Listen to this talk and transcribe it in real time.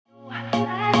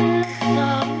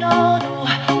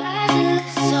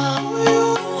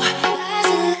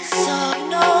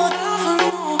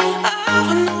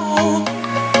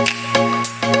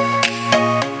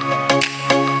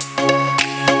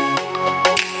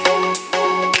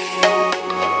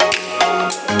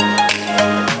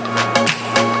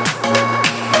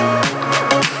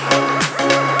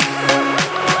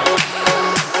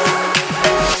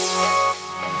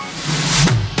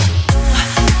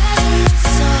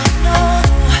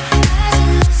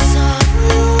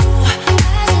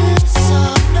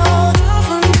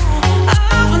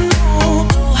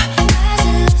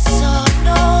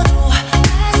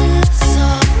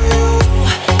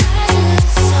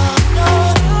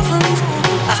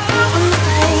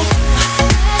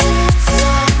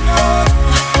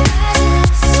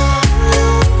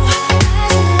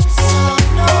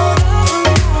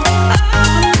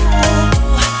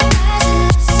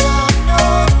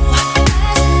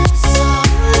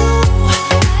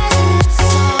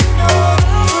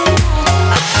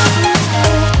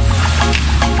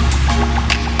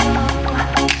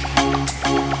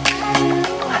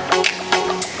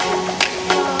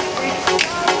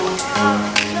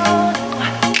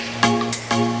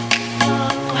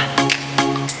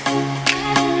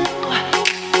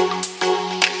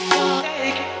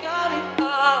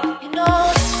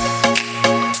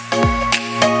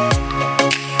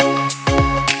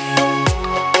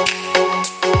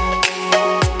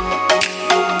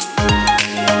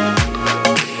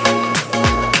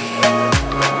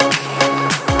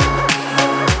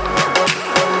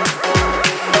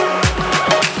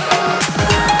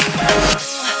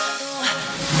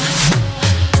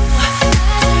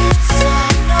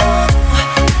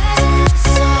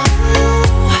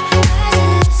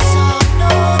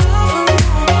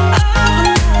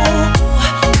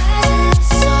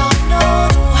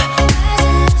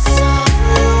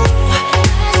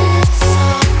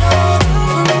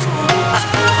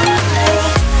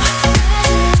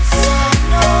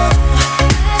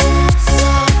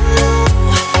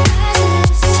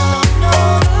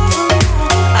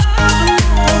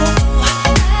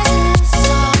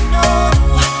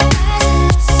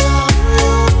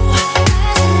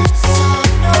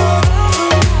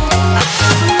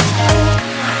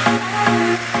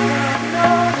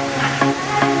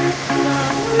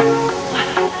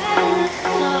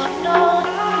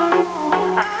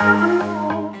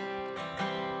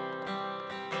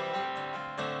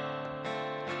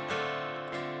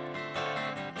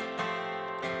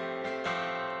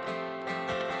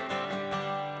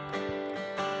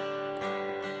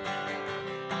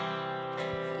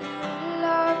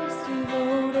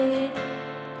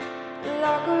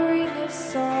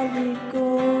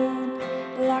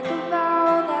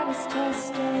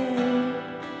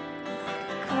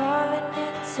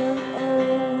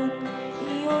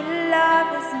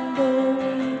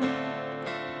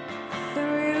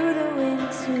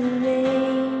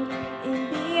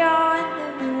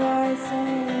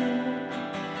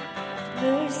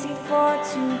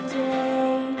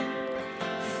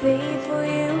Faithful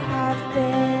you have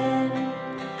been,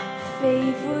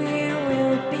 faithful you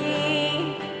will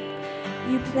be.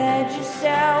 You pledge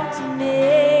yourself to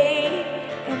me,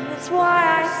 and that's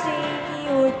why I sing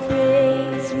your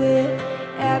praise will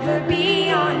ever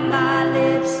be on my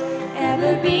lips,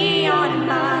 ever be on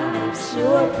my lips.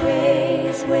 Your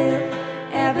praise will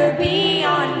ever be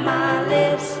on my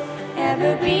lips,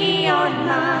 ever be on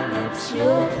my lips.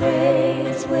 Your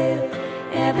praise will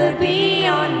ever be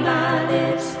on my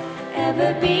lips,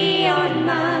 ever be on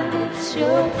my lips.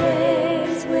 Your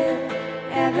praise will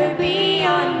ever be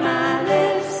on my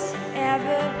lips,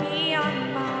 ever be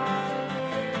on my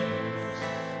lips.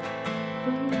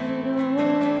 Bring it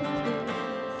all, peace.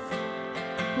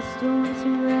 The storms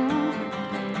around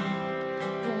me,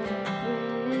 let it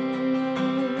break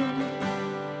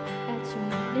at your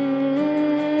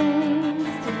name.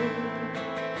 Still,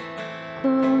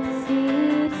 cold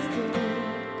sea still,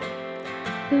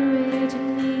 the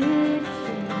raging need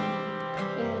feel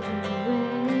every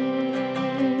way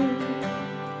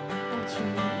at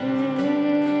your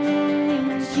name.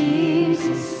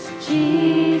 Jesus,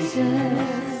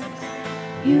 Jesus,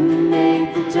 you make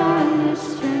the darkness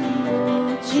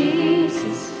tremble.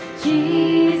 Jesus,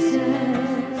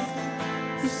 Jesus,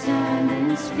 the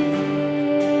silence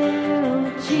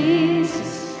fear.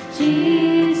 Jesus,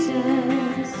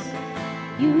 Jesus,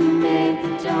 you make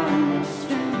the darkness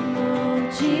tremble.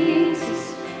 Jesus,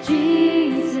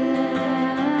 Jesus,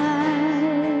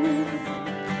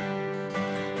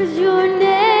 'cause your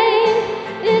name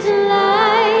is a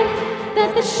light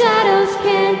that the shadows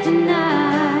can't deny.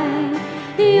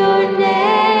 Your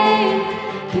name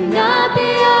cannot be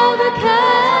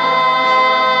overcome.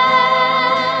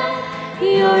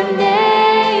 Your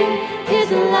name is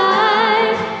a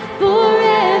light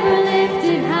forever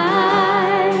lifted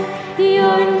high.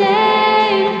 Your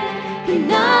name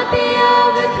cannot be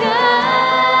overcome.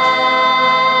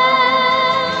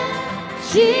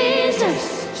 Jesus,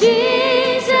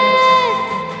 Jesus,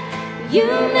 you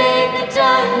make the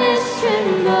darkness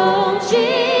tremble.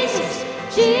 Jesus,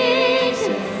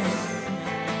 Jesus,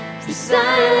 the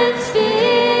silence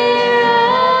fear.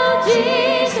 Oh,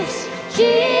 Jesus,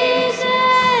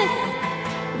 Jesus,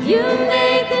 you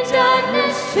make the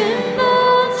darkness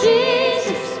tremble.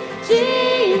 Jesus,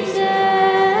 Jesus.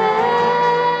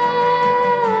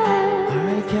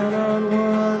 I count on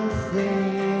one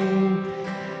thing,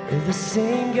 the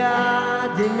same God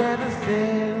that never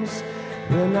fails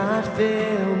will not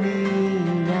fail me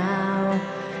now.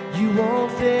 You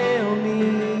won't fail me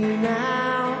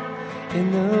now in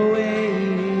the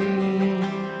waiting.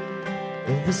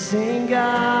 The same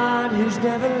God who's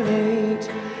never late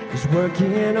is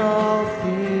working all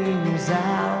things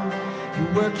out.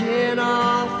 You're working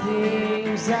all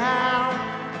things out.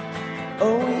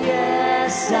 Oh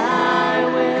yes, I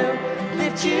will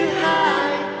lift you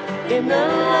high in the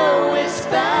lowest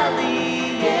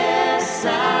valley. Yes,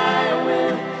 I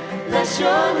will bless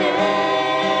your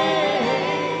name.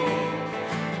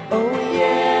 Oh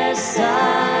yes,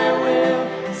 I will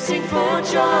sing for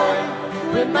joy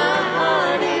when my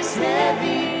heart is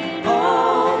heavy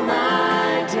all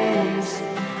my days.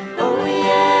 Oh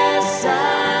yes,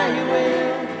 I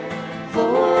will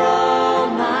for all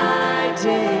my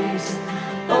days.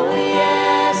 Oh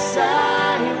yes,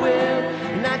 I will,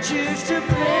 and I choose to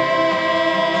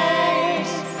praise,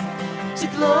 to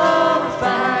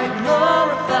glorify,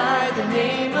 glorify the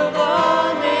name of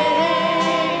all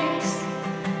names,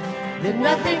 that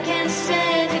nothing can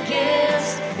stand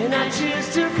against, and I choose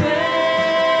to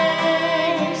praise,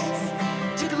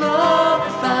 to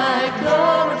glorify,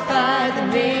 glorify the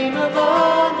name of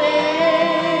all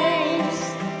names,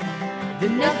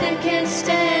 that nothing can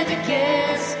stand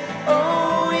against.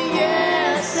 Oh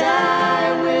yes,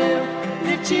 I will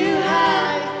lift you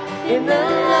high in the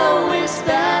lowest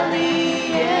valley.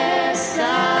 Yes,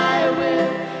 I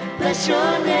will bless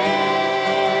your name.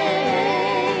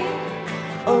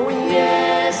 Oh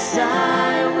yes,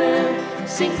 I will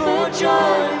sing for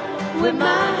joy when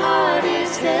my heart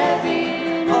is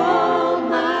heavy all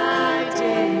my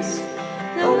days.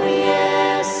 Oh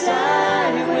yes,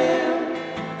 I will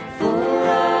for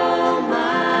all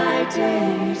my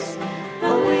days.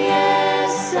 Oh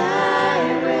yes, I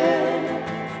will.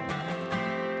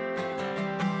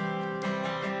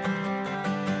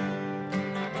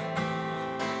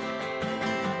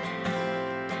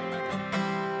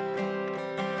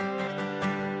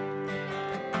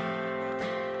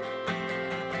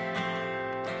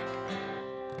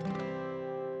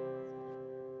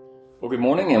 Well, good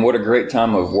morning, and what a great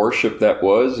time of worship that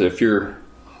was. If you're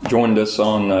joined us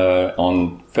on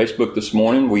Facebook this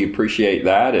morning, we appreciate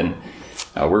that, and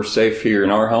We're safe here in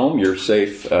our home. You're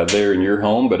safe there in your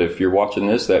home. But if you're watching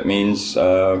this, that means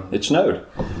it snowed.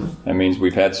 That means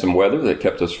we've had some weather that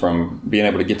kept us from being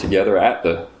able to get together at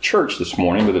the church this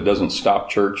morning, but it doesn't stop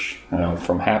church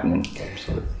from happening.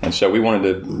 And so we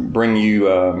wanted to bring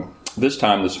you this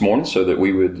time this morning so that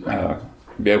we would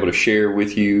be able to share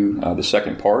with you the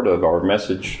second part of our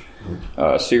message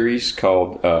series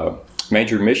called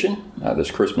Manger Mission,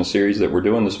 this Christmas series that we're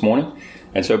doing this morning.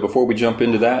 And so before we jump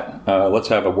into that, let's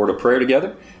have a word of prayer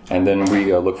together, and then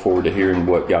we look forward to hearing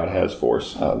what God has for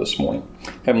us this morning.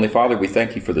 Heavenly Father, we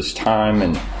thank you for this time,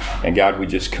 and God, we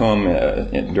just come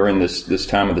during this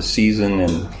time of the season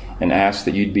and ask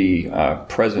that you'd be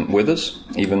present with us,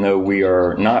 even though we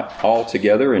are not all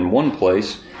together in one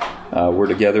place. We're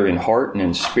together in heart and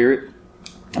in spirit.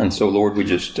 And so, Lord, we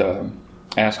just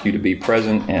ask you to be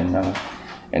present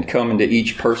and come into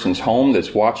each person's home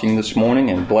that's watching this morning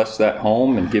and bless that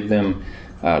home and give them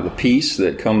the peace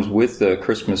that comes with the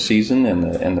Christmas season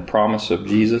and the promise of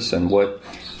Jesus and what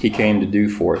he came to do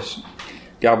for us.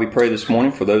 God, we pray this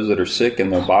morning for those that are sick in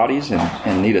their bodies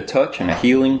and need a touch and a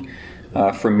healing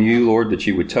from you, Lord, that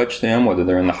you would touch them, whether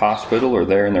they're in the hospital or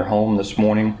they're in their home this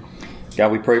morning.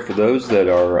 God, we pray for those that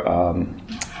are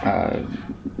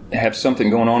have something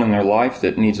going on in their life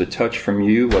that needs a touch from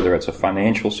you, whether it's a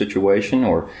financial situation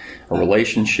or a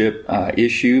relationship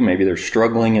issue. Maybe they're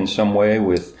struggling in some way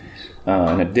with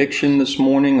an addiction this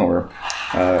morning, or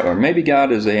maybe,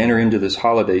 God, as they enter into this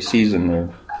holiday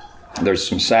season, there's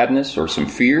some sadness or some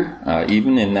fear,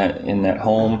 even in that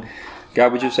home.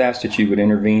 God, we just ask that you would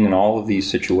intervene in all of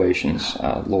these situations,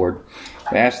 Lord.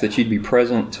 We ask that you'd be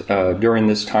present during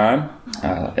this time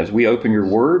as we open your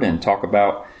word and talk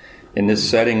about, in this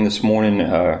setting this morning,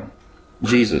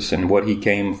 Jesus and what he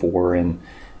came for. And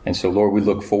so, Lord, we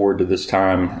look forward to this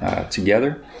time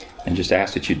together and just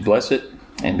ask that you'd bless it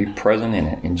and be present in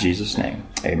it. In Jesus' name,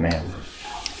 amen.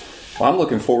 Well, I'm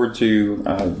looking forward to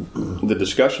the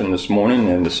discussion this morning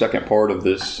and the second part of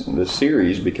this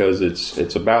series, because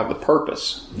it's about the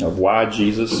purpose of why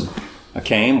Jesus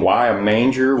came, why a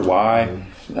manger, why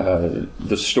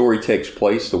the story takes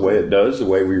place the way it does, the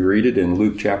way we read it in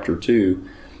Luke chapter 2.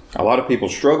 A lot of people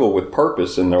struggle with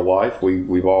purpose in their life.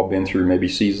 We've all been through maybe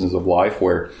seasons of life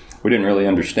where we didn't really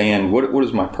understand what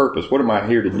is my purpose, what am I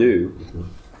here to do.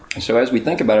 And so as we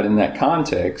think about it in that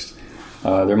context,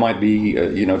 there might be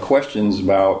questions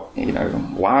about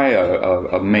why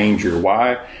a manger,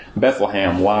 why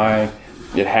Bethlehem, why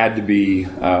it had to be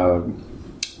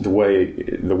the way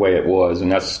it was, and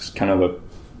that's kind of the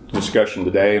discussion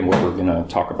today and what we're going to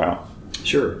talk about.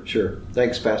 Sure.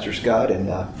 Thanks, Pastor Scott, and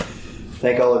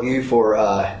thank all of you for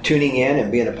tuning in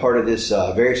and being a part of this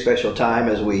very special time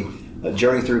as we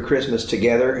journey through Christmas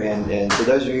together. And for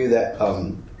those of you that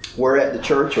were at the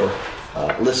church or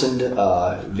listened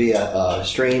via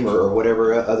stream or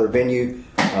whatever other venue,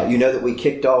 you know that we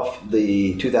kicked off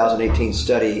the 2018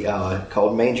 study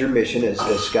called Manger Mission, as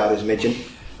Scott has mentioned,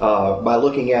 by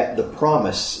looking at the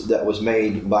promise that was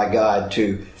made by God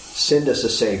to send us a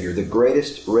Savior. The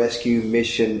greatest rescue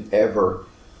mission ever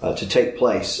to take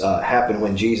place happened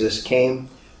when Jesus came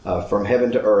from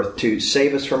heaven to earth to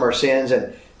save us from our sins,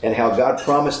 and how God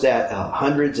promised that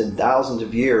hundreds and thousands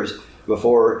of years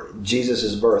before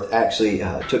Jesus' birth actually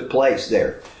took place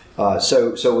there.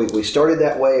 So we started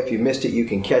that way. If you missed it, you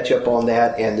can catch up on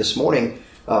that. And this morning,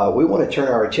 we want to turn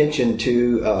our attention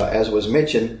to, as was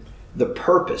mentioned, the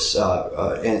purpose,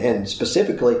 and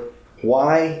specifically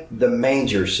why the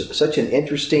manger, such an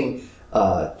interesting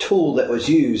tool that was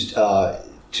used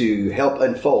to help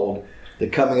unfold the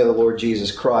coming of the Lord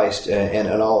Jesus Christ and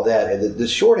all of that. And the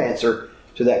short answer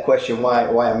to that question,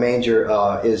 why a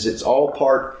manger, is it's all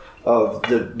part of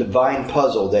the divine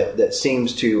puzzle that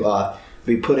seems to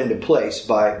be put into place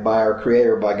by our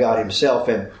Creator, by God Himself,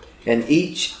 and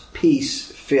each piece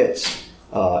fits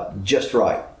just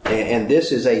right. And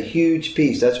this is a huge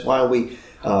piece. That's why we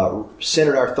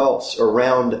centered our thoughts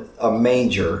around a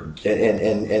manger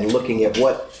and looking at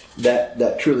what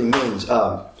that truly means.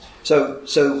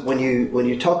 So when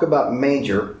you talk about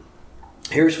manger,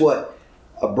 here's what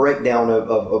a breakdown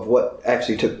of what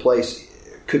actually took place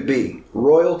could be.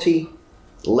 Royalty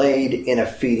laid in a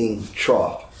feeding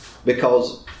trough,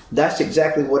 because that's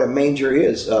exactly what a manger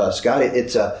is, Scott.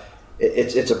 It's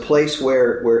a place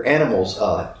where animals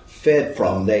fed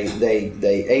from. They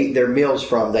ate their meals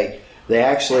from. They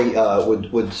actually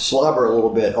would slobber a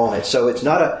little bit on it. So it's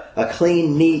not a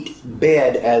clean, neat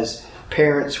bed as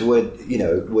parents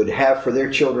would have for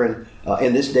their children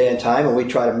in this day and time, and we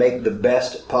try to make the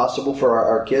best possible for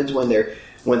our kids when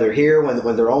they're here,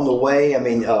 when they're on the way. I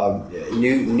mean,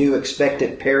 new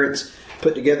expectant parents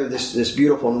put together this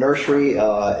beautiful nursery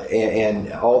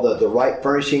and all the right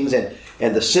furnishings, and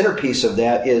the centerpiece of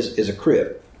that is a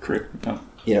crib. Crib. Oh.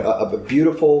 You know, a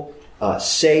beautiful,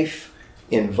 safe,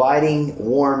 inviting,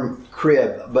 warm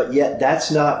crib. But yet,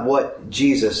 that's not what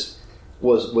Jesus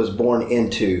was born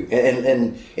into.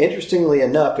 And interestingly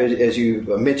enough, as you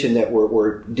mentioned that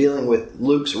we're dealing with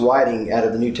Luke's writing out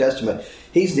of the New Testament,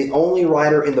 he's the only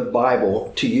writer in the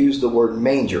Bible to use the word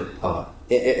manger.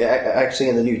 Actually,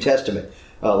 in the New Testament.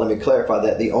 Let me clarify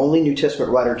that. The only New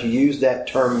Testament writer to use that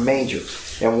term manger.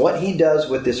 And what he does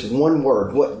with this one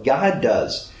word, what God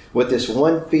does with this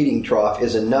one feeding trough,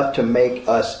 is enough to make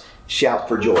us shout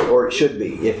for joy, or it should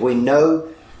be. If we know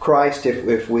Christ,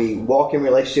 if we walk in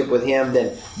relationship with Him,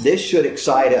 then this should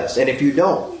excite us. And if you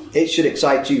don't, it should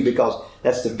excite you, because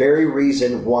that's the very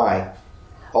reason why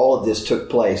all of this took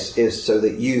place, is so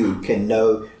that you can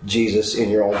know Jesus in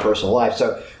your own personal life.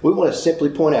 So we want to simply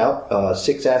point out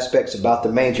 6 aspects about the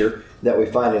manger that we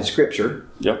find in Scripture.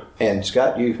 Yep. And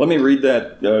Scott, let me read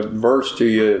that verse to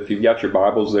you. If you've got your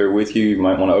Bibles there with you, you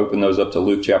might want to open those up to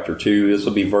Luke chapter 2. This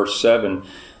will be verse 7.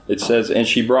 It says, "And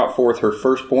she brought forth her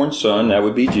firstborn son," that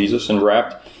would be Jesus, "and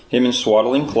wrapped him in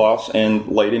swaddling cloths and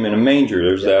laid him in a manger."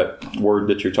 There's that word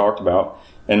that you talked about.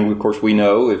 And of course we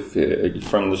know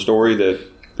from the story that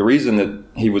the reason that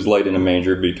he was laid in a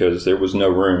manger because there was no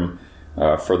room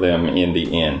for them in the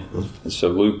inn. So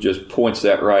Luke just points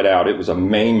that right out. It was a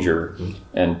manger,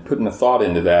 and putting a thought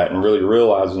into that and really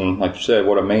realizing, like you said,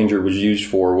 what a manger was used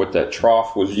for, what that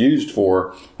trough was used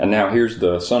for, and now here's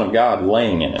the Son of God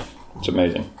laying in it. It's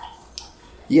amazing.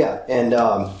 Yeah, and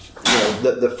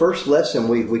the first lesson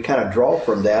we kind of draw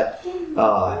from that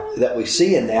we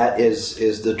see in that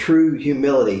is the true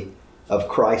humility of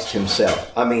Christ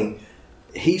Himself. I mean,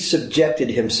 He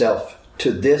subjected Himself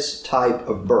to this type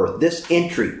of birth, this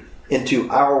entry into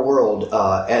our world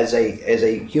as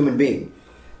a human being.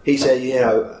 He said,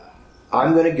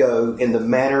 I'm going to go in the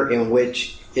manner in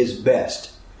which is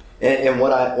best. And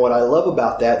what I love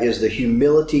about that is the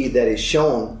humility that is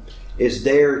shown is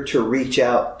there to reach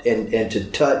out and to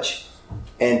touch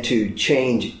and to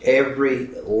change every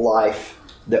life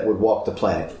that would walk the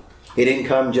planet. He didn't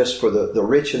come just for the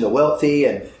rich and the wealthy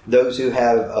and those who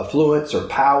have affluence or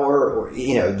power or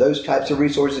those types of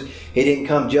resources. He didn't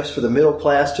come just for the middle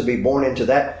class to be born into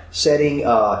that setting.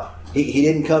 He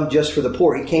didn't come just for the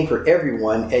poor. He came for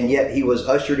everyone, and yet He was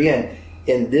ushered in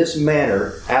this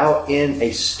manner, out in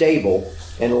a stable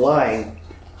and lying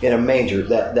in a manger,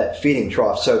 that feeding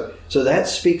trough. So that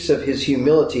speaks of His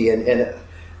humility, and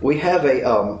we have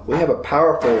a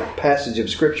powerful passage of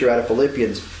Scripture out of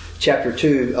Philippians chapter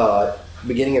 2,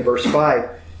 beginning at verse 5,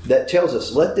 that tells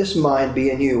us, "Let this mind be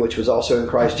in you, which was also in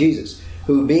Christ Jesus,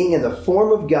 who being in the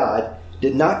form of God,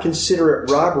 did not consider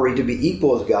it robbery to be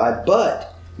equal with God,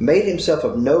 but made Himself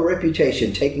of no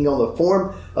reputation, taking on the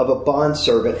form of a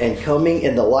bondservant and coming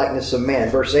in the likeness of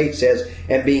man." Verse 8 says,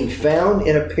 "And being found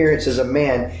in appearance as a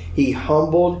man, He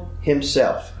humbled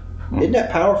Himself." Isn't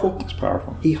that powerful? It's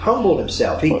powerful. He humbled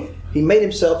Himself. He made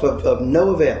Himself of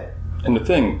no avail. And the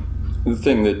thing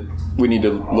that we need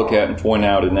to look at and point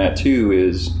out in that too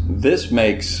is this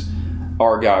makes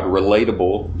our God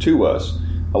relatable to us.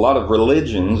 A lot of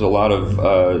religions, a lot of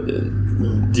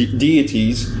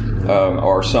deities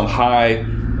are some high,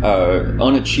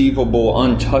 unachievable,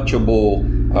 untouchable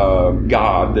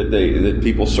God that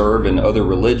people serve in other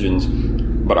religions.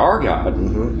 But our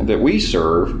God that we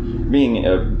serve,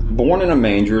 being born in a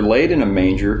manger, laid in a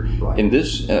manger, in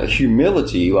this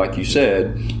humility, like you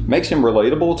said, makes Him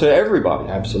relatable to everybody.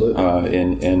 Absolutely.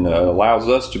 And allows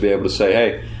us to be able to say,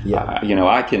 hey,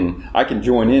 I can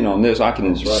join in on this. I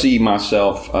can see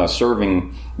myself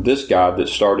serving this God that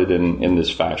started in this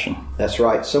fashion. That's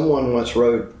right. Someone once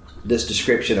wrote this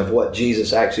description of what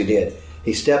Jesus actually did.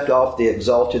 He stepped off the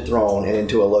exalted throne and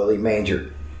into a lowly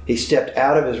manger. He stepped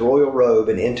out of His royal robe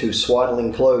and into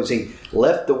swaddling clothes. He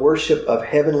left the worship of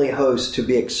heavenly hosts to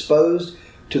be exposed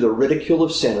to the ridicule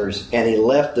of sinners, and He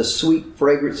left the sweet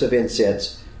fragrance of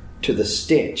incense to the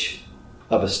stench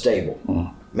of a stable.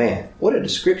 Man, what a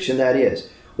description that is.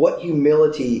 What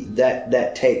humility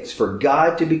that takes for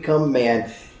God to become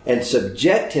man and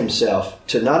subject Himself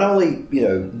to not only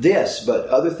this, but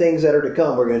other things that are to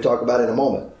come we're going to talk about in a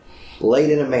moment.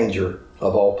 Laid in a manger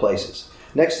of all places.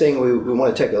 Next thing we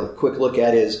want to take a quick look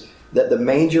at is that the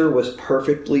manger was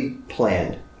perfectly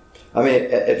planned. I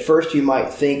mean, at first you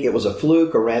might think it was a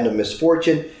fluke, a random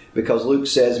misfortune, because Luke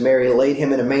says Mary laid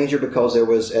Him in a manger because there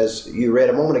was, as you read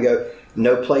a moment ago,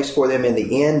 no place for them in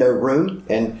the inn, no room.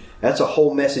 And that's a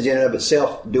whole message in and of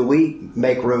itself. Do we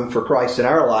make room for Christ in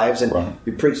our lives? And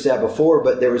we preached that before,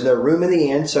 but there was no room in the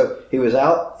inn, so He was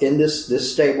out in this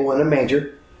stable in a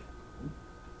manger.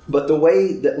 But the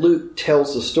way that Luke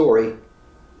tells the story,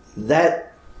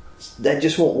 that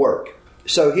just won't work.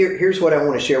 So here's what I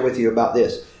want to share with you about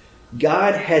this.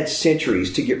 God had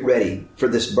centuries to get ready for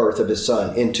this birth of his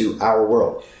son into our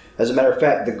world. As a matter of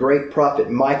fact, the great prophet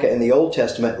Micah in the Old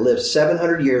Testament lived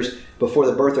 700 years before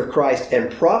the birth of Christ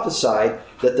and prophesied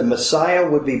that the Messiah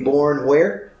would be born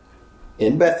where?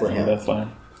 In Bethlehem. In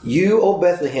Bethlehem. You, O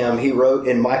Bethlehem, he wrote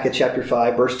in Micah chapter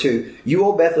 5, verse 2, you,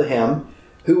 O Bethlehem,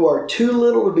 who are too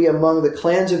little to be among the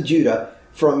clans of Judah,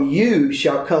 from you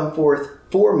shall come forth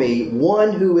for me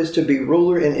one who is to be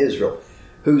ruler in Israel,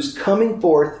 whose coming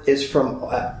forth is from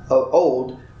of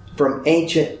old, from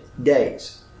ancient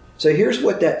days. So here's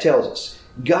what that tells us.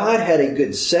 God had a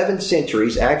good 7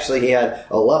 centuries. Actually, he had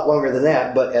a lot longer than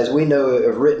that. But as we know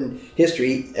of written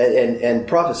history and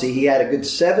prophecy, he had a good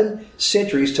 7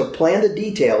 centuries to plan the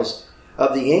details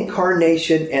of the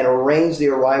incarnation and arrange the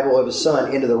arrival of his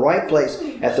son into the right place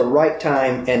at the right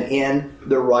time and in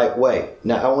the right way.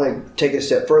 Now, I want to take it a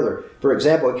step further. For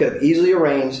example, it could have easily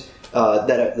arranged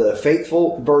that the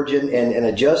faithful virgin and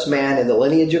a just man in the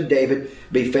lineage of David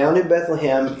be found in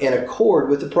Bethlehem in accord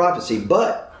with the prophecy.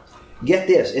 But, get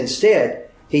this, instead,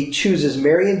 he chooses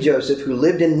Mary and Joseph, who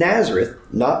lived in Nazareth,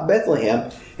 not Bethlehem,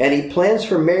 and he plans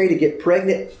for Mary to get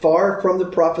pregnant far from the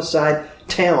prophesied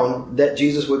town that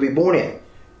Jesus would be born in.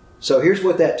 So here's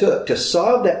what that took. To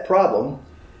solve that problem,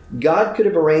 God could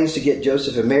have arranged to get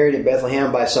Joseph and Mary to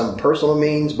Bethlehem by some personal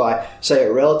means, by, say,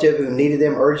 a relative who needed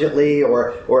them urgently,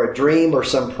 or a dream, or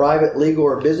some private legal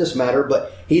or business matter,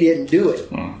 but he didn't do it.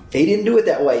 He didn't do it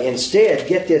that way. Instead,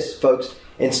 get this, folks,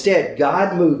 instead,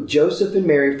 God moved Joseph and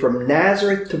Mary from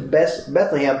Nazareth to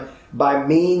Bethlehem by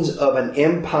means of an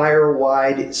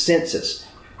empire-wide census.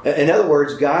 In other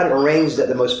words, God arranged that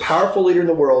the most powerful leader in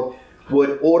the world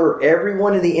would order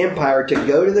everyone in the empire to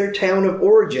go to their town of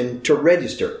origin to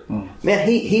register. Man,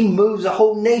 he moves a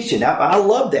whole nation. I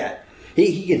love that.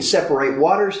 He can separate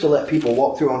waters to let people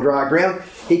walk through on dry ground.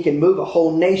 He can move a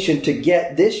whole nation to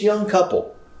get this young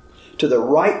couple to the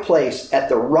right place at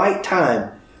the right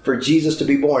time for Jesus to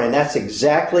be born. And that's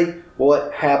exactly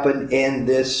what happened in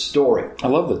this story. I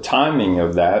love the timing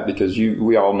of that, because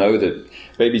we all know that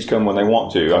babies come when they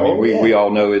want to. I mean, we all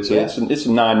know it's a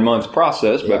 9-month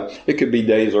process, but it could be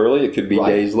days early, it could be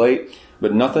days late.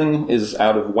 But nothing is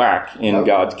out of whack in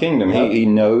God's kingdom. He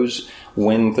knows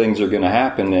when things are going to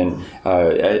happen. And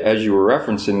as you were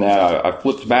referencing that, I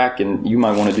flipped back, and you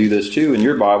might want to do this too, in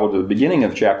your Bible, to the beginning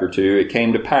of chapter 2, it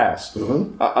came to pass.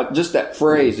 Just that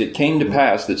phrase, it came to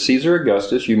pass, that Caesar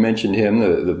Augustus, you mentioned him,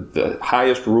 the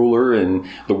highest ruler in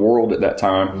the world at that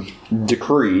time,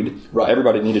 decreed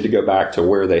everybody needed to go back to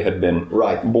where they had been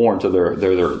born, to their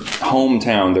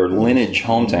hometown, their lineage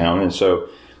hometown. And so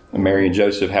Mary and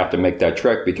Joseph have to make that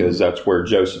trek, because that's where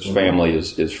Joseph's family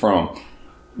is from.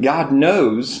 God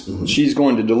knows she's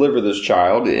going to deliver this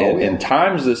child and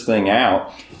times this thing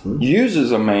out,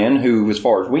 uses a man who, as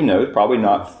far as we know, is probably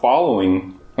not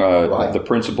following the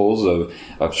principles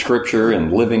of Scripture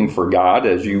and living for God,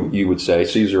 as you would say,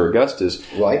 Caesar Augustus.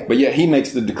 But yet he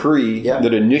makes the decree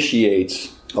that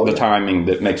initiates the timing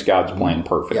that makes God's plan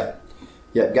perfect.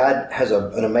 Yeah, God has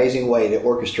an amazing way to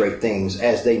orchestrate things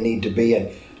as they need to be.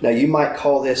 And now you might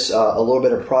call this a little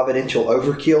bit of providential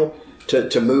overkill,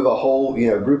 to move a whole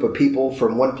group of people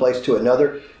from one place to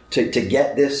another to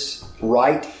get this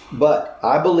right. But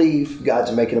I believe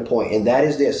God's making a point, and that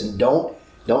is this. And don't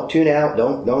tune out.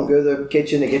 Don't go to the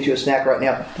kitchen to get you a snack right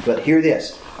now. But hear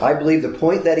this. I believe the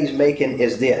point that he's making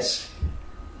is this.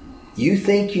 You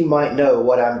think you might know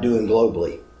what I'm doing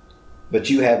globally, but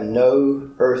you have no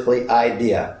earthly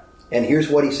idea. And here's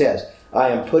what he says. I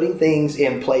am putting things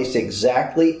in place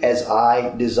exactly as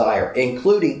I desire,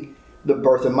 including the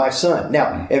birth of my son.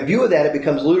 Now, in view of that, it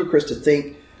becomes ludicrous to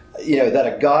think,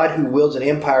 that a God who wields an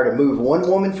empire to move one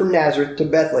woman from Nazareth to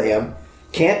Bethlehem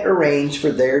can't arrange for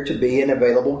there to be an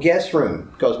available guest room,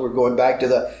 because we're going back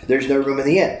to there's no room in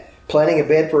the inn. Planning a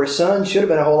bed for a son should have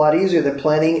been a whole lot easier than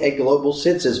planning a global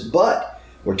census, but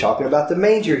we're talking about the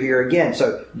manger here again,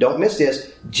 so don't miss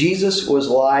this. Jesus was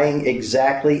lying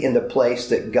exactly in the place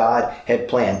that God had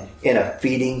planned, in a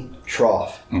feeding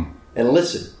trough. And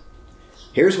listen,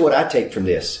 here's what I take from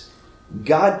this.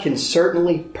 God can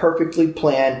certainly perfectly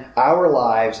plan our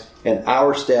lives and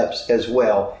our steps as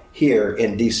well here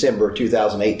in December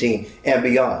 2018 and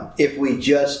beyond, if we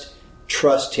just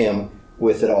trust Him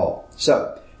with it all.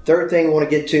 So, third thing I want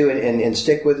to get to, and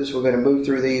stick with us, we're going to move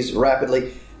through these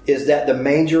rapidly, is that the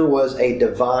manger was a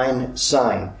divine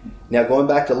sign. Now, going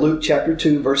back to Luke chapter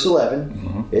 2, verse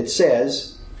 11, it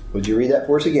says, would you read that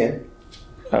for us again?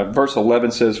 verse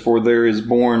 11 says, "For there is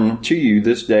born to you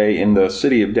this day in the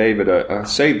city of David a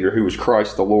Savior, who is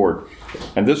Christ the Lord.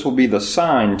 And this will be the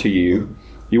sign to you.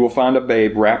 You will find a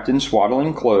babe wrapped in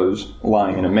swaddling clothes,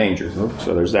 lying in a manger."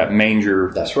 So there's that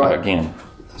manger. That's right. Again.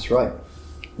 That's right.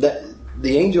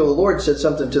 The angel of the Lord said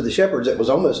something to the shepherds that was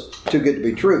almost too good to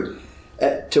be true.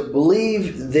 To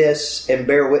believe this and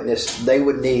bear witness, they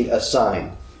would need a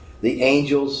sign. The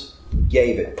angels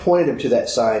gave it, pointed them to that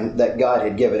sign that God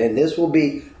had given. And this will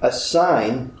be a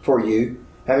sign for you.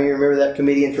 How many of you remember that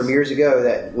comedian from years ago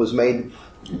that was made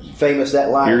famous,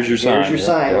 that line? Here's your sign. Here's your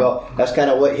sign. Yeah. Well, that's kind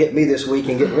of what hit me this week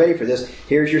in getting ready for this.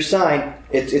 Here's your sign.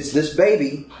 It's this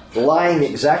baby lying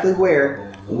exactly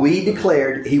where we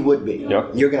declared he would be.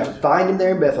 Yep. You're going to find him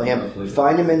there in Bethlehem.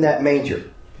 Find him in that manger.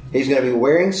 He's going to be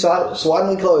wearing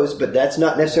swaddling clothes, but that's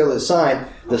not necessarily the sign.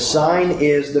 The sign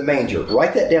is the manger.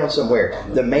 Write that down somewhere.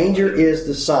 The manger is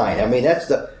the sign. I mean, that's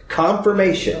the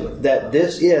confirmation that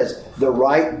this is the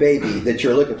right baby that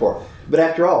you're looking for. But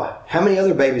after all, how many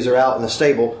other babies are out in the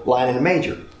stable lying in a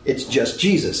manger? It's just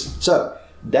Jesus. So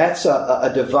that's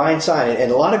a divine sign.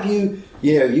 And a lot of you,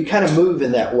 you kind of move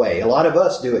in that way. A lot of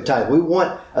us do at times. We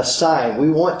want a sign. We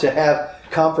want to have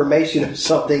confirmation of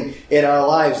something in our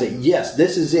lives that, yes,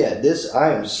 this is it. This,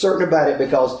 I am certain about it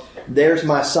because there's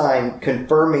my sign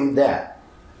confirming that.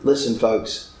 Listen,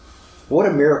 folks, what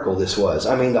a miracle this was.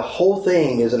 I mean, the whole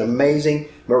thing is an amazing,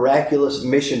 miraculous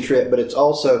mission trip, but it's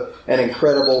also an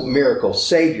incredible miracle.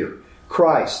 Savior,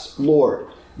 Christ, Lord.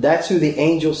 That's who the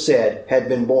angel said had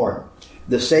been born.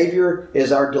 The Savior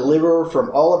is our deliverer from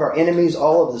all of our enemies,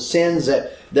 all of the sins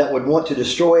that would want to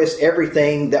destroy us,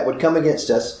 everything that would come against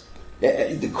us.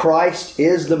 Christ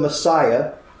is the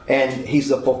Messiah, and He's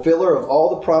the fulfiller of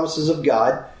all the promises of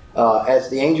God. As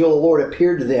the angel of the Lord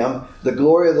appeared to them, the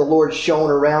glory of the Lord shone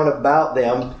around about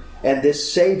them, and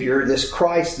this Savior, this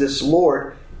Christ, this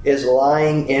Lord, is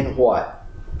lying in what?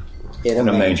 In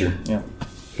a manger. Yeah.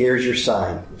 Here's your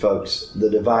sign, folks, the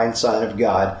divine sign of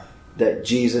God, that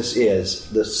Jesus is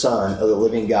the Son of the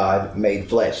living God made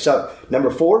flesh. So, number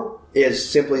 4 is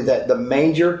simply that the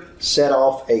manger set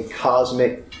off a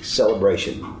cosmic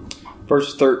celebration.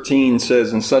 Verse 13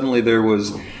 says, "And suddenly there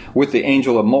was with the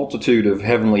angel a multitude of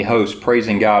heavenly hosts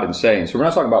praising God and saying." So we're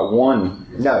not talking about one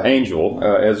angel.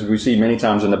 As we see many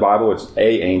times in the Bible, it's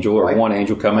a angel or one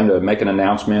angel coming to make an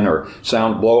announcement or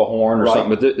blow a horn or something.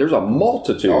 But there's a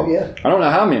multitude. Oh, yeah. I don't know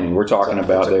how many we're talking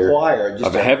about there. Choir,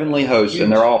 of heavenly hosts,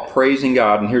 and they're all praising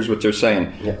God. And here's what they're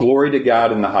saying. Yeah. Glory to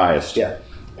God in the highest. Yeah.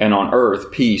 And on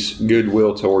earth, peace,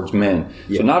 goodwill towards men.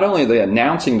 Yeah. So not only are they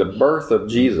announcing the birth of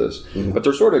Jesus, but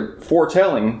they're sort of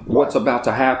foretelling what's about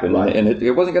to happen. Right. And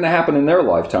it wasn't going to happen in their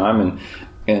lifetime.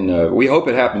 And we hope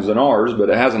it happens in ours, but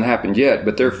it hasn't happened yet.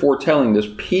 But they're foretelling this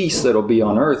peace that'll be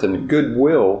on earth and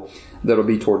goodwill that'll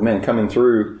be toward men coming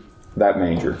through that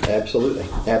manger. Absolutely.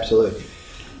 Absolutely.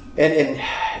 And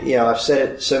I've said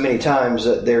it so many times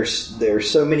that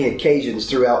there's so many occasions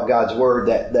throughout God's Word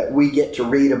that we get to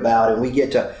read about and we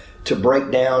get to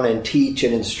break down and teach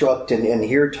and instruct and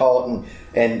hear taught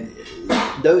and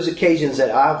those occasions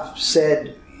that I've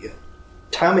said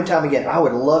time and time again, I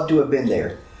would love to have been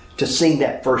there to see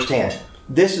that firsthand.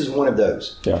 This is one of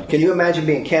those. Yeah. Can you imagine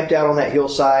being camped out on that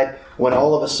hillside when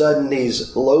all of a sudden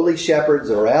these lowly shepherds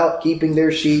are out keeping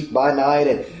their sheep by night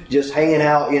and just hanging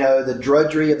out, the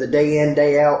drudgery of the day in,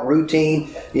 day out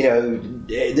routine.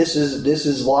 This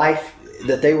is life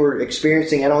that they were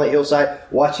experiencing out on that hillside,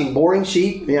 watching boring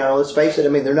sheep. Let's face it, I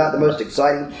mean, they're not the most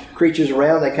exciting creatures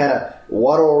around. They kind of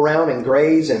waddle around and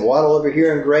graze and waddle over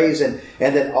here and graze. And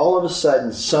then all of a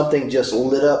sudden something just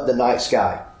lit up the night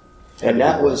sky. And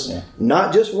that was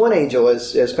not just one angel,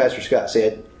 as Pastor Scott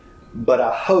said, but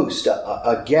a host,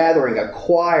 a gathering, a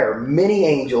choir, many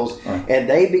angels, and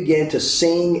they began to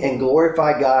sing and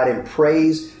glorify God and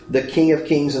praise the King of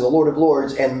Kings and the Lord of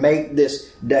Lords and make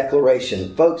this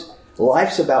declaration. Folks,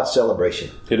 life's about celebration.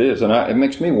 It is, and it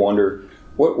makes me wonder,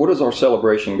 what is our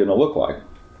celebration going to look like?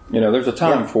 There's a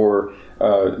time for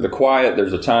the quiet,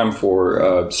 there's a time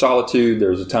for solitude,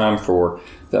 there's a time for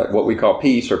what we call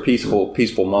peace or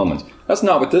peaceful moments. That's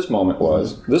not what this moment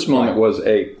was. This moment was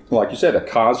like you said, a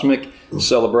cosmic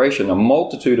celebration, a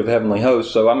multitude of heavenly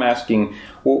hosts. So I'm asking,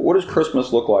 what does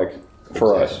Christmas look like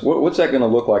for us? What's that going to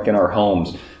look like in our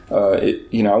homes?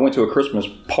 I went to a Christmas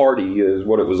party, is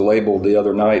what it was labeled the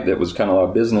other night, that was kind of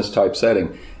a business type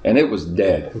setting, and it was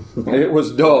dead. It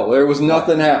was dull. There was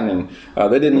nothing happening.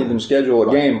 They didn't even schedule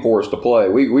a game for us to play.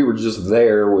 We were just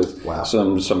there with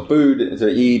some food to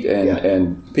eat,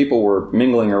 and people were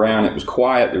mingling around. It was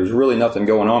quiet. There was really nothing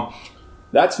going on.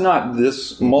 That's not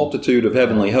this multitude of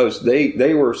heavenly hosts.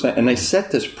 They were, and they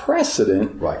set this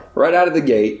precedent right out of the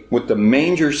gate with the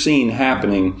manger scene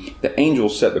happening. The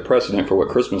angels set the precedent for what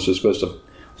Christmas is supposed to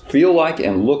feel like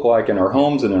and look like in our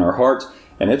homes and in our hearts.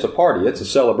 And it's a party. It's a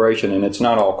celebration, and it's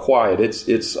not all quiet.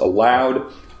 It's a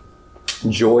loud,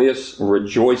 joyous,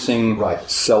 rejoicing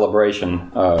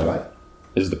celebration.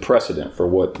 Is the precedent for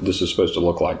what this is supposed to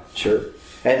look like. Sure.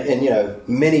 And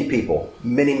many people,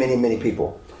 many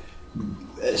people,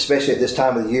 especially at this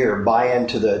time of the year, buy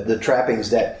into the trappings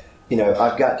that,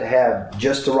 I've got to have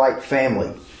just the right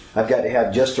family. I've got to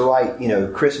have just the right,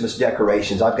 Christmas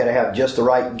decorations. I've got to have just the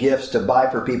right gifts to buy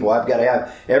for people. I've got to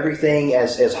have everything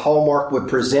as Hallmark would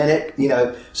present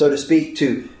it, so to speak,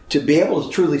 to be able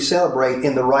to truly celebrate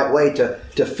in the right way,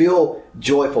 to feel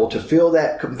joyful, to feel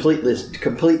that completeness, and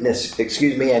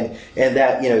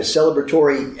that,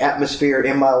 celebratory atmosphere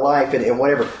in my life and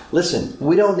whatever. Listen,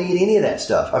 we don't need any of that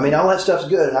stuff. I mean, all that stuff's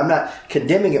good, and I'm not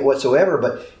condemning it whatsoever,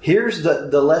 but here's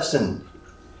the lesson,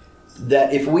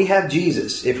 that if we have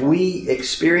Jesus, if we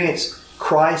experience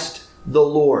Christ the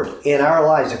Lord in our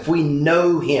lives, if we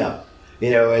know Him,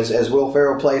 as Will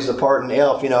Ferrell plays the part in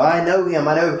Elf, I know Him.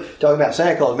 I know, talking about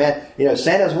Santa Claus, man,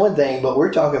 Santa's one thing, but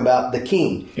we're talking about the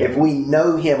King. Yeah. If we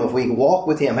know Him, if we walk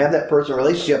with Him, have that personal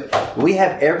relationship, we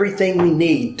have everything we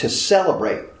need to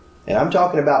celebrate. And I'm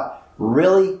talking about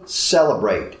really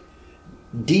celebrate.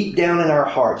 Deep down in our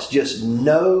hearts, just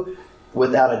know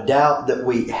without a doubt that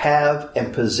we have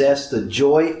and possess the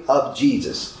joy of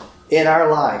Jesus in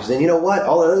our lives. And you know what?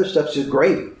 All the other stuff's just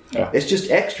gravy. Yeah. It's just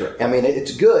extra. I mean,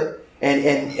 it's good.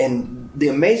 And the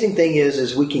amazing thing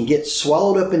is we can get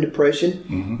swallowed up in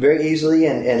depression very easily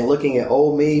and looking at,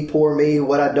 oh, me, poor me,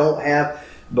 what I don't have.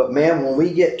 But man, when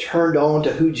we get turned on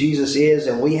to who Jesus is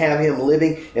and we have Him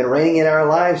living and reigning in our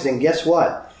lives, then guess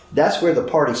what? That's where the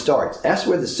party starts. That's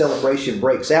where the celebration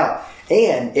breaks out.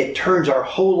 And it turns our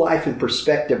whole life in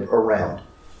perspective around.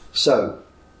 So,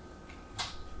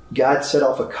 God set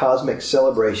off a cosmic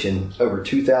celebration over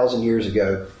 2,000 years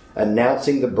ago,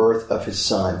 announcing the birth of His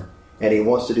Son. And He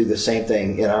wants to do the same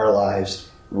thing in our lives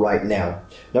right now.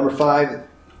 Number 5,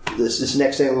 this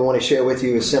next thing we want to share with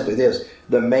you is simply this.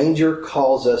 The manger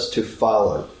calls us to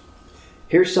follow.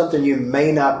 Here's something you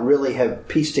may not really have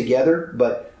pieced together,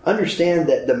 but understand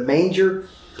that the manger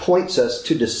points us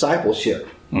to discipleship.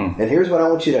 And here's what I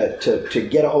want you to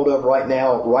get a hold of right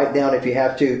now. Write down if you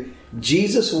have to.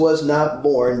 Jesus was not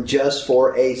born just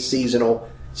for a seasonal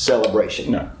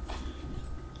celebration. No.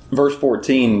 Verse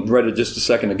 14, read it just a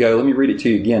second ago. Let me read it to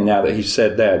you again now that he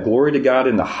said that. Glory to God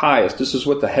in the highest. This is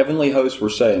what the heavenly hosts were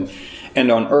saying. And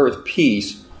on earth,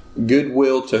 peace,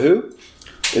 goodwill to who?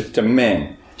 It's to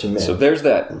men. To men. So there's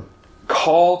that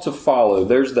call to follow.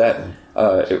 There's that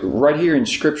right here in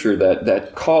Scripture,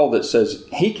 that call that says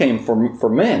He came for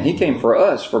men. He came for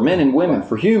us, for men and women,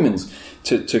 for humans,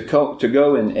 to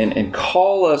go and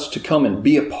call us to come and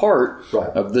be a part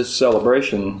of this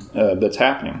celebration that's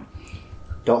happening.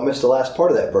 Don't miss the last part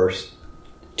of that verse.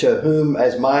 To whom,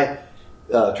 as my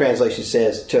translation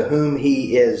says, to whom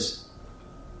He is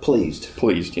pleased.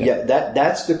 Pleased, yeah. Yeah,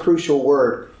 that's the crucial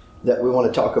word that we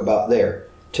want to talk about there.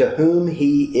 To whom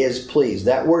He is pleased.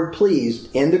 That word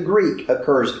pleased in the Greek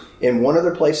occurs in one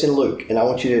other place in Luke. And I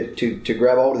want you to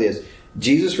grab hold of this.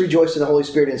 Jesus rejoiced in the Holy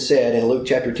Spirit and said, in Luke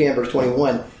chapter 10, verse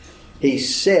 21, He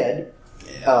said,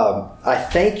 I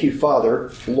thank you,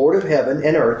 Father, Lord of heaven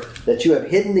and earth, that you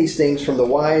have hidden these things from the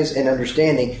wise and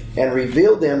understanding and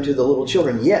revealed them to the little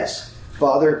children. Yes,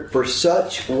 Father, for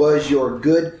such was your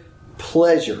good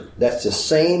pleasure. That's the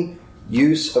same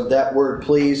use of that word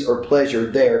please or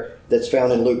pleasure there that's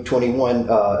found in Luke 21,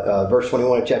 verse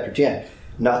 21 of chapter 10.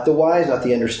 Not the wise, not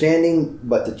the understanding,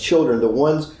 but the children, the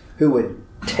ones who would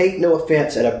take no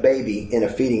offense at a baby in a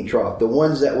feeding trough, the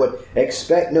ones that would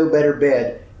expect no better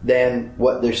bed than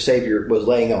what their Savior was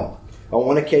laying on. On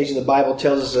one occasion, the Bible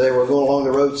tells us that they were going along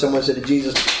the road. Someone said to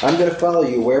Jesus, I'm going to follow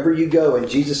you wherever you go. And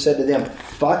Jesus said to them,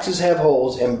 foxes have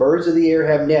holes and birds of the air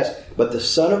have nests, but the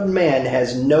Son of Man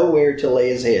has nowhere to lay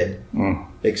His head.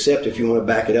 Except if you want to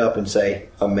back it up and say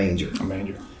a manger. A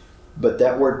manger. But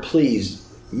that word pleased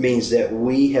means that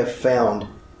we have found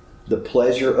the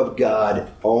pleasure of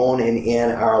God on and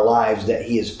in our lives, that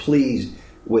He is pleased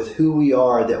with who we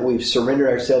are, that we've surrendered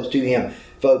ourselves to Him.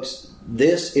 Folks,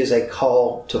 this is a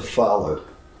call to follow,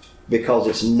 because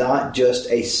it's not just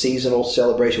a seasonal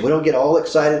celebration. We don't get all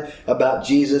excited about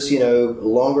Jesus,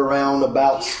 long around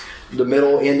about the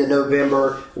middle, end of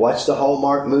November, watch the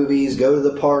Hallmark movies, go to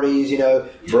the parties,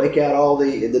 break out all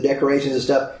the decorations and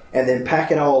stuff, and then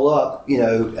pack it all up,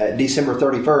 at December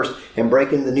 31st and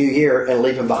break into the new year and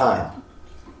leave them behind.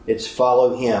 It's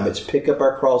follow Him. It's pick up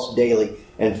our cross daily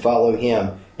and follow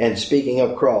Him. And speaking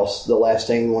of cross, the last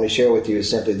thing we want to share with you is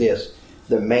simply this.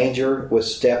 The manger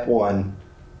was step one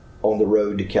on the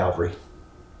road to Calvary.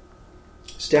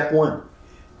 Step one.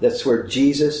 That's where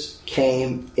Jesus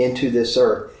came into this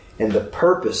earth. And the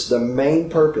purpose, the main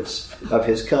purpose of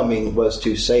His coming was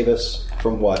to save us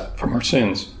from what? From our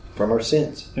sins. From our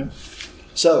sins. Yep.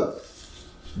 So,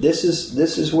 this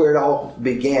is where it all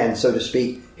began, so to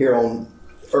speak, here on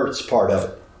earth's part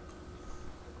of it.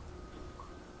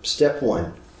 Step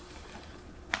one.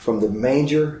 From the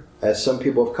manger, as some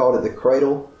people have called it, the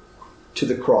cradle, to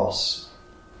the cross.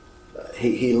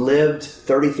 He lived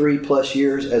 33 plus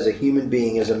years as a human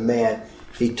being, as a man.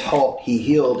 He taught, he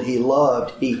healed, he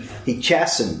loved, he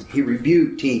chastened, he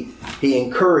rebuked, he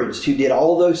encouraged, he did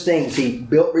all those things. He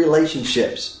built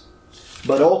relationships.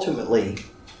 But ultimately,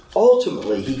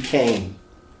 He came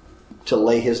to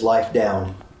lay His life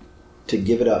down, to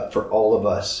give it up for all of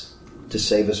us, to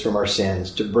save us from our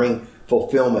sins, to bring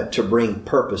fulfillment, to bring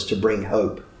purpose, to bring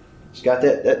hope. Scott,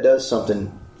 that does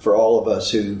something for all of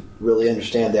us who really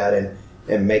understand that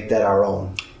and make that our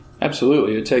own.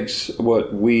 Absolutely. It takes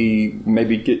what we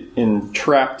maybe get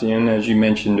entrapped in, as you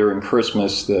mentioned during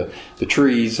Christmas, the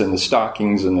trees and the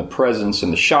stockings and the presents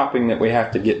and the shopping that we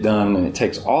have to get done, and it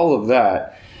takes all of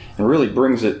that and really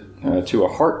brings it to a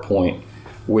heart point,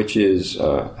 which is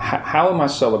how am I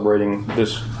celebrating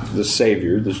this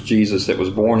Savior, this Jesus that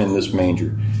was born in this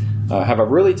manger? Have I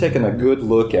really taken a good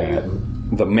look at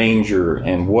the manger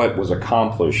and what was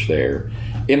accomplished there?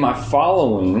 Am I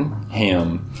following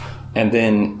Him? And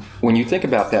then when you think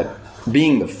about that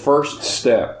being the first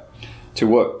step to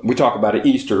what we talk about at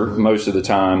Easter most of the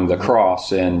time, the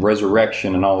cross and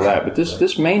resurrection and all that, but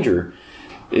this manger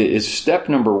is step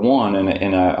number one,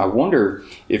 and I wonder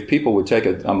if people would take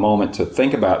a moment to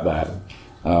think about that.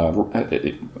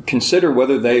 Consider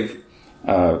whether they've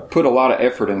put a lot of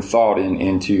effort and thought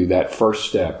into that first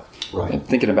step, right, and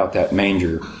thinking about that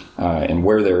manger and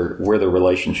where their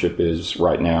relationship is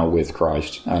right now with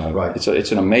Christ. Right.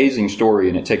 It's an amazing story,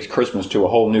 and it takes Christmas to a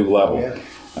whole new level. Yeah.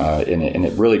 And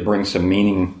it really brings some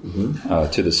meaning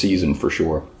to the season for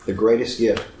sure. The greatest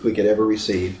gift we could ever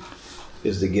receive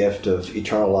is the gift of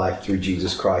eternal life through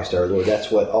Jesus Christ our Lord.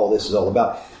 That's what all this is all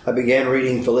about. I began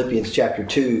reading Philippians chapter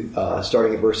 2,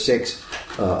 starting at verse 6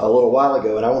 a little while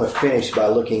ago, and I want to finish by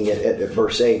looking at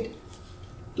verse 8.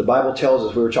 The Bible tells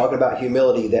us, we were talking about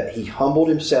humility, that He humbled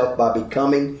Himself by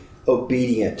becoming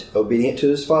obedient to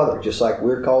His Father, just like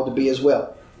we're called to be as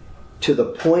well, to the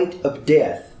point of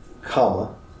death,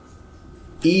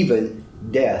 even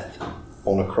death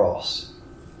on a cross.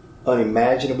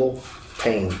 Unimaginable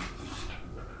pain.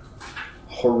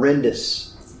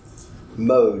 Horrendous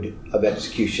mode of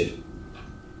execution.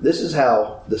 This is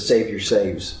how the Savior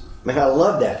saves. Man, I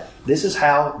love that. This is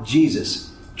how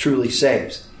Jesus truly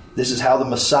saves. This is how the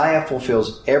Messiah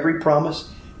fulfills every promise.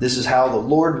 This is how the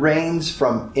Lord reigns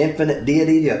from infinite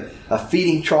deity to a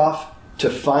feeding trough to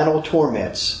final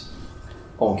torments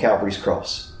on Calvary's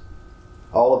cross.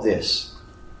 All of this,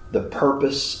 the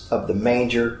purpose of the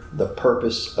manger, the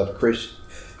purpose of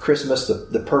Christmas,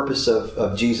 the purpose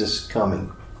of Jesus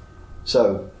coming.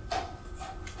 So,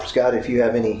 Scott, if you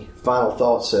have any final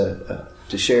thoughts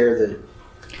to share that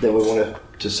we want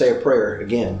to say a prayer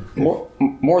again.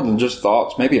 More than just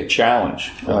thoughts, maybe a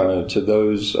challenge to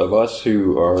those of us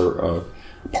who are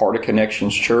part of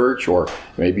Connections Church, or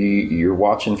maybe you're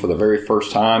watching for the very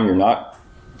first time, you're not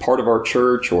part of our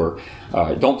church, or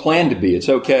don't plan to be. It's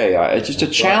okay. It's just a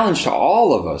challenge to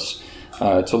all of us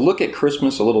to look at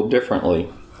Christmas a little differently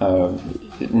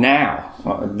now.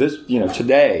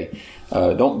 Today.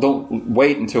 Don't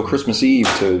wait until Christmas Eve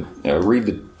to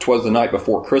read 'Twas the Night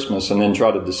Before Christmas and then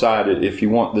try to decide if you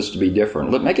want this to be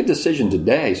different. Make a decision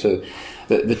today. So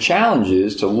the challenge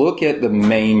is to look at the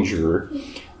manger,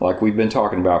 like we've been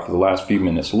talking about for the last few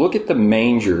minutes. Look at the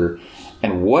manger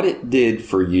and what it did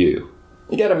for you.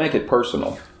 You got to make it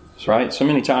personal, right? So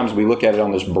many times we look at it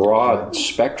on this broad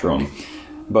spectrum,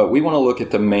 but we want to look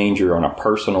at the manger on a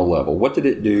personal level. What did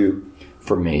it do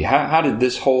for me? How did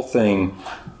this whole thing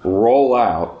roll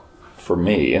out for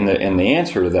me? And the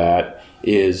answer to that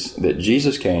is that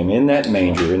Jesus came in that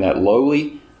manger, in that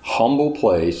lowly, humble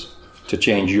place, to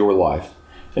change your life.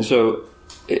 And so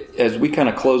as we kind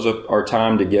of close up our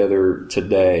time together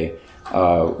today,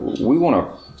 we want to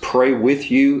pray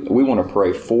with you. We want to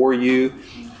pray for you.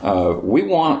 We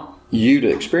want you to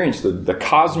experience the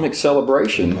cosmic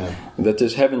celebration that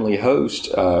this heavenly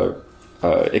host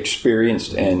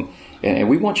experienced, and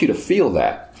we want you to feel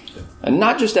that. And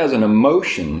not just as an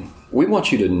emotion, we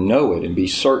want you to know it and be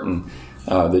certain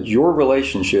that your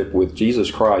relationship with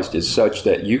Jesus Christ is such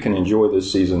that you can enjoy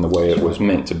this season the way it was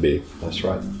meant to be. That's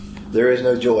right. There is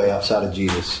no joy outside of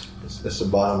Jesus. That's the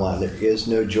bottom line. There is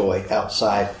no joy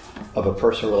outside of a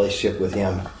personal relationship with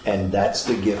Him, and that's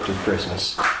the gift of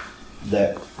Christmas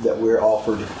that we're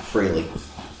offered freely.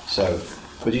 So,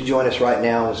 would you join us right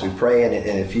now as we pray? And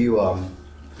if you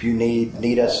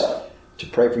need us to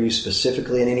pray for you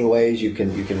specifically in any ways, you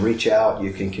can reach out.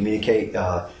 You can communicate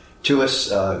to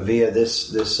us via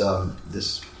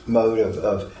this mode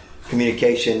of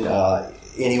communication.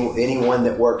 Anyone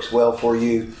that works well for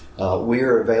you, we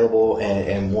are available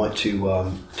and want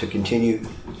to continue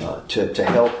to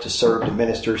help, to serve, to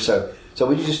minister. So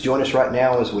would you just join us right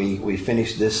now as we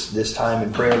finish this time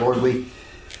in prayer? Lord,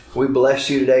 we bless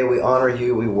you today. We honor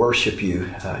you. We worship you.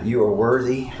 You are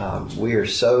worthy. We are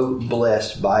so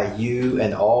blessed by you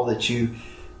and all that you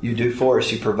do for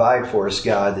us. You provide for us,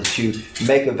 God, that you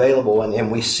make available.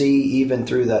 And we see even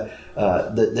through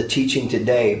the teaching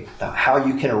today how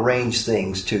you can arrange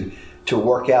things to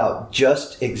work out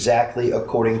just exactly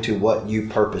according to what you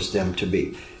purposed them to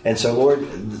be. And so, Lord,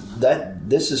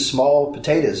 this is small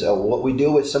potatoes. What we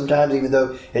deal with sometimes, even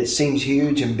though it seems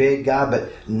huge and big, God,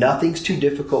 but nothing's too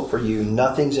difficult for you.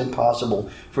 Nothing's impossible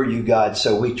for you, God.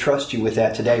 So we trust you with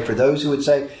that today. For those who would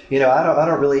say, I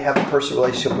don't really have a personal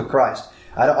relationship with Christ.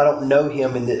 I don't know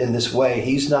Him in this way.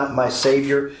 He's not my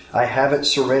Savior. I haven't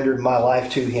surrendered my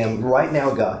life to Him. Right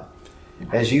now, God,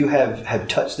 as you have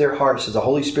touched their hearts, as the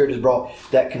Holy Spirit has brought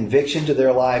that conviction to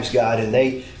their lives, God, and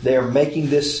they are making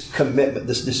this commitment,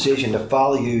 this decision to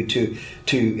follow you,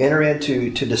 to enter into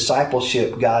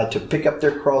discipleship, God, to pick up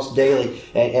their cross daily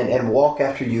and walk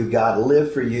after you, God,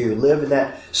 live for you, live in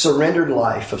that surrendered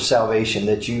life of salvation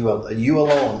that you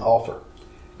alone offer.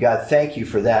 God, thank you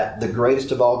for that, the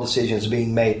greatest of all decisions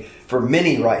being made for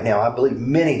many right now. I believe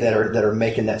many that are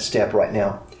making that step right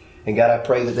now. And God, I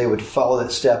pray that they would follow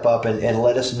that step up and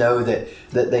let us know that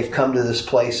they've come to this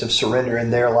place of surrender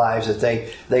in their lives,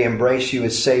 that they embrace you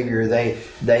as Savior.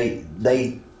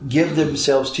 They give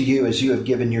themselves to you as you have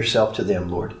given yourself to them,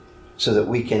 Lord, so that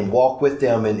we can walk with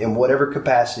them in whatever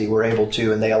capacity we're able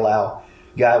to and they allow.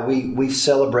 God, we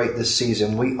celebrate this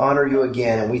season. We honor you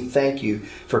again, and we thank you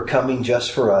for coming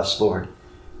just for us, Lord.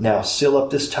 Now seal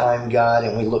up this time, God,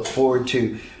 and we look forward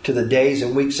to the days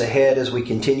and weeks ahead as we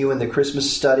continue in the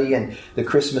Christmas study and the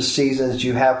Christmas season that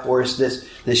you have for us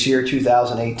this year,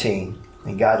 2018.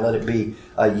 And God, let it be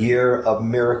a year of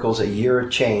miracles, a year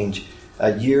of change,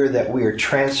 a year that we are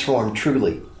transformed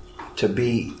truly to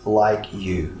be like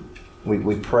you.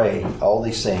 We pray all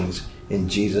these things in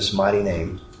Jesus' mighty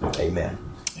name. Amen.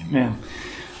 Amen.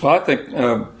 Well, I think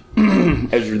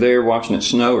as you're there watching it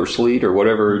snow or sleet or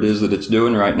whatever it is that it's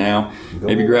doing right now,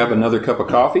 maybe grab another cup of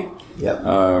coffee,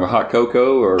 hot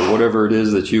cocoa, or whatever it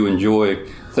is that you enjoy.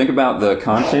 Think about the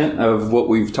content of what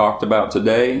we've talked about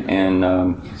today,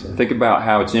 and think about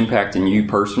how it's impacting you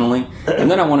personally.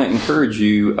 And then I want to encourage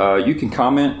you, you can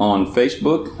comment on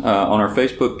Facebook, on our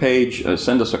Facebook page,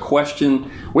 send us a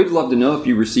question. We'd love to know if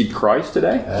you received Christ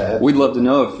today. We'd love to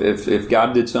know if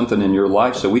God did something in your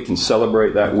life, so we can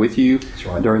celebrate that with you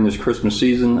during this Christmas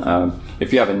season.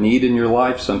 If you have a need in your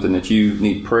life, something that you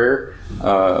need prayer,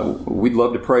 we'd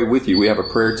love to pray with you. We have a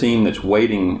prayer team that's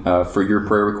waiting for your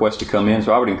prayer request to come in,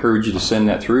 so I would encourage you to send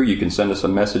that through. You can send us a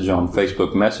message on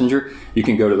Facebook Messenger. You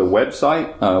can go to the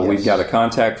website. We've got a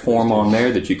contact form on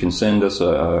there that you can send us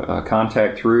a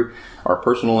contact through. Our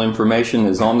personal information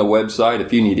is on the website.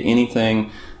 If you need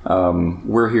anything,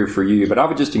 we're here for you. But I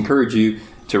would just encourage you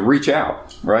to reach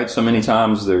out, right? So many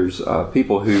times there's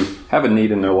people who have a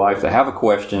need in their life, they have a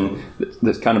question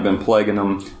that's kind of been plaguing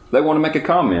them. They want to make a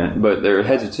comment, but they're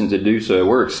hesitant to do so.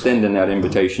 We're extending that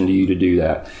invitation to you to do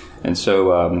that. And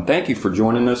so thank you for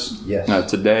joining us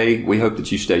today. We hope that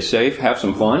you stay safe, have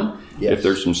some fun. Yes. If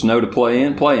there's some snow to play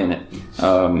in it.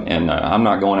 And I'm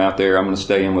not going out there. I'm going to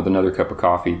stay in with another cup of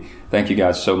coffee. Thank you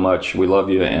guys so much. We love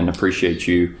you and appreciate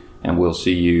you, and we'll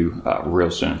see you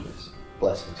real soon.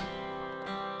 Blessings.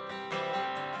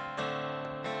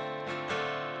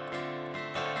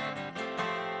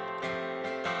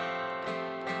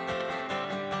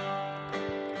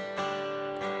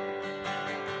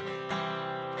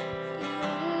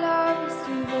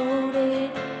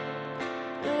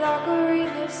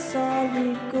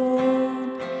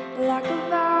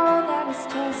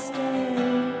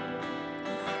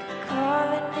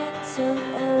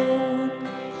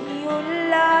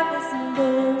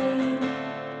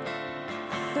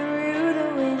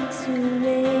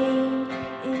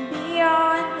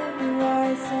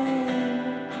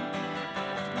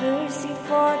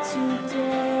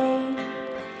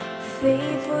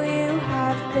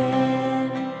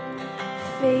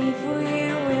 faithful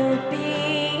you will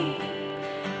be.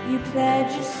 You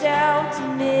pledge yourself to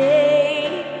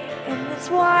me, and that's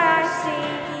why I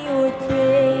sing your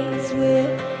praise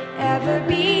will ever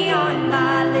be on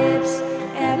my lips,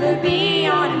 ever be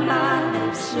on my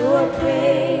lips. Your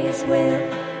praise will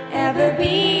ever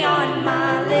be on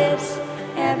my lips,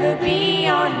 ever be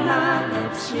on my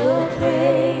lips. Your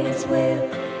praise will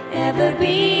ever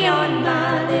be on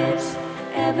my lips,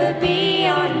 ever be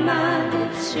on my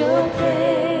lips. Your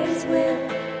praise will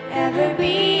ever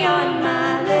be on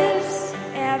my lips,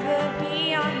 ever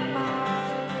be on my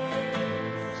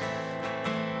lips.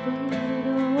 Bring it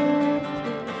all,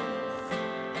 please.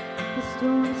 The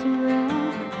storms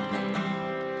around me,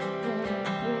 let it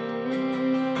break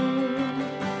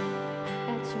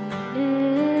at your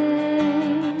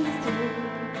name still.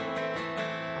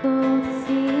 Cold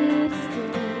sea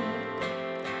still,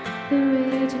 the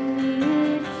raging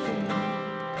need feel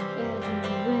every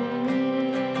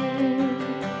way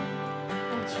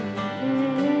at your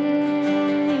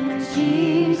name.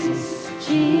 Jesus,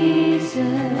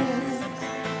 Jesus,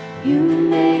 you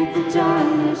make the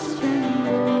darkness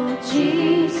tremble.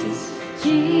 Jesus,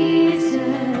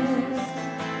 Jesus,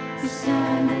 the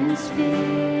silence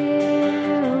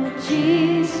fear. Oh,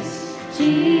 Jesus,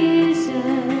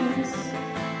 Jesus,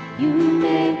 you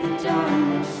make the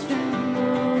darkness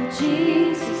tremble.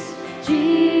 Jesus,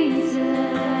 Jesus,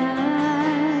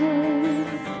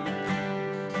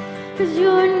 'cause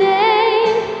your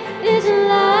name is a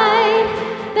light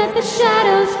that the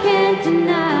shadows can't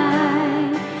deny.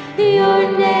 Your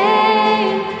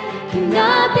name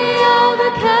cannot be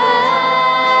overcome.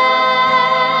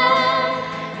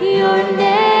 Your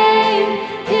name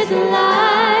is a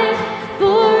light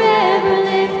forever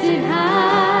lifted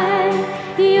high.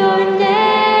 Your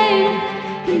name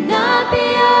cannot be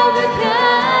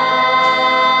overcome.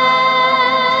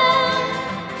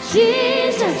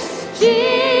 Jesus,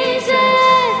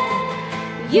 Jesus,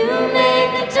 you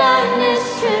make the darkness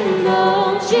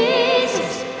tremble.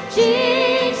 Jesus,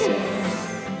 Jesus,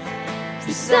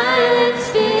 the silence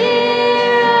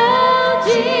fear. Oh,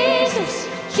 Jesus,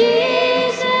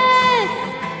 Jesus,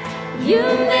 you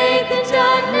make the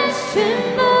darkness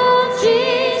tremble.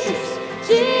 Jesus,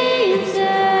 Jesus.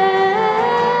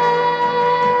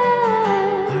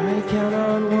 I count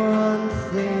on one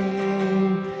thing,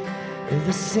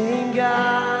 the same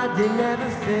God that never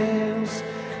fails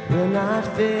will not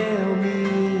fail me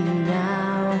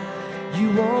now. You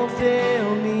won't fail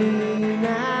me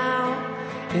now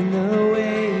in the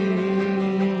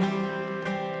waiting.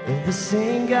 The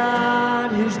same God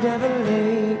who's never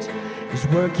late is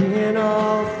working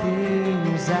all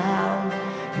things out.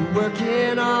 You're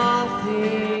working all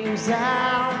things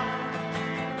out.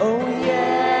 Oh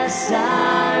yes,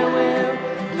 I will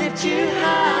lift you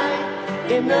high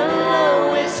in the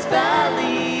lowest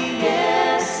valley.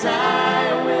 Yes, I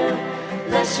will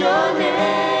bless your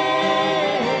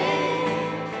name.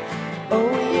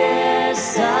 Oh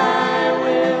yes, I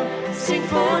will sing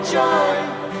for joy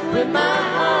when my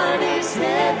heart is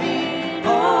heavy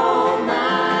all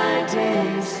my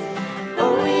days.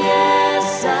 Oh yes,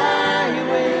 I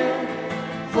will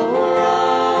for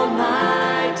all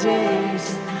my days.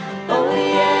 Oh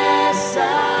yes,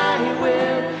 I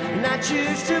will, and I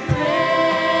choose to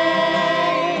praise,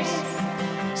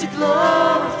 to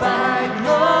glorify,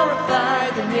 glorify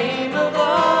the name of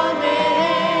all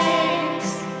names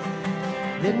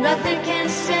that nothing can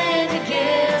stand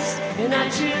against, and I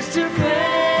choose to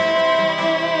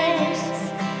praise,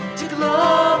 to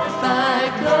glorify,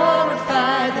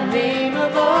 glorify the name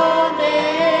of all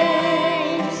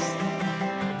names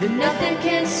that nothing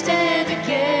can stand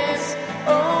against.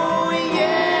 Oh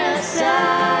yes,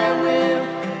 I will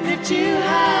lift you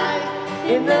high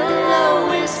in the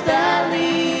lowest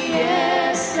valley.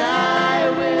 Yes, I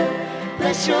will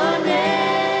bless your name.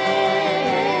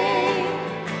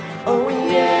 Oh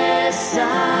yes,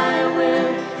 I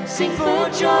will sing for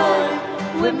joy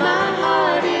when my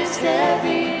heart is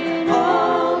heavy.